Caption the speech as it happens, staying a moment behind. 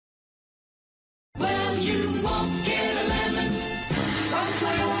won't get a lemon from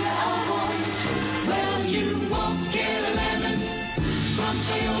Toyota of Orange. Well, you won't get a lemon from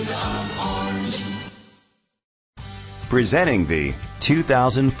Toyota of Orange. Presenting the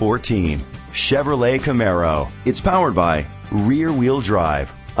 2014 Chevrolet Camaro. It's powered by rear-wheel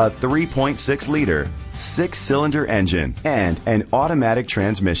drive, a 3.6-liter, 6-cylinder engine, and an automatic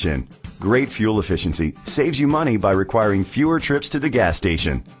transmission. Great fuel efficiency saves you money by requiring fewer trips to the gas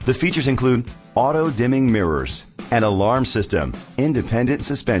station. The features include auto-dimming mirrors, an alarm system, independent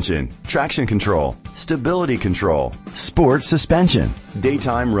suspension, traction control, stability control, sports suspension,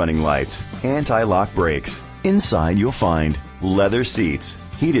 daytime running lights, anti-lock brakes. Inside you'll find leather seats,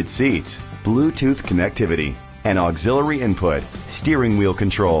 heated seats, Bluetooth connectivity, an auxiliary input, steering wheel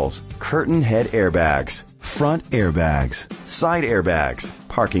controls, curtain head airbags, front airbags, side airbags,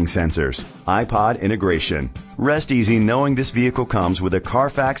 parking sensors, iPod integration. Rest easy knowing this vehicle comes with a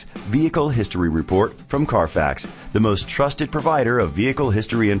Carfax Vehicle History Report from Carfax, the most trusted provider of vehicle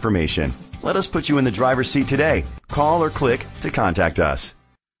history information. Let us put you in the driver's seat today. Call or click to contact us.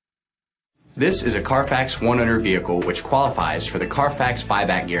 This is a Carfax One-Owner vehicle which qualifies for the Carfax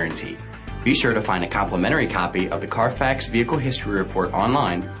Buyback Guarantee. Be sure to find a complimentary copy of the Carfax Vehicle History Report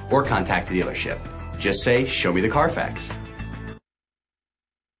online or contact the dealership. Just say, "Show me the Carfax."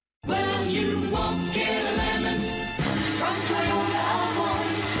 Well, you won't get a lemon from Toyota of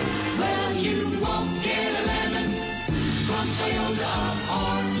Orange. Well, you won't get a lemon from Toyota of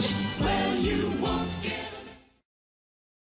Orange.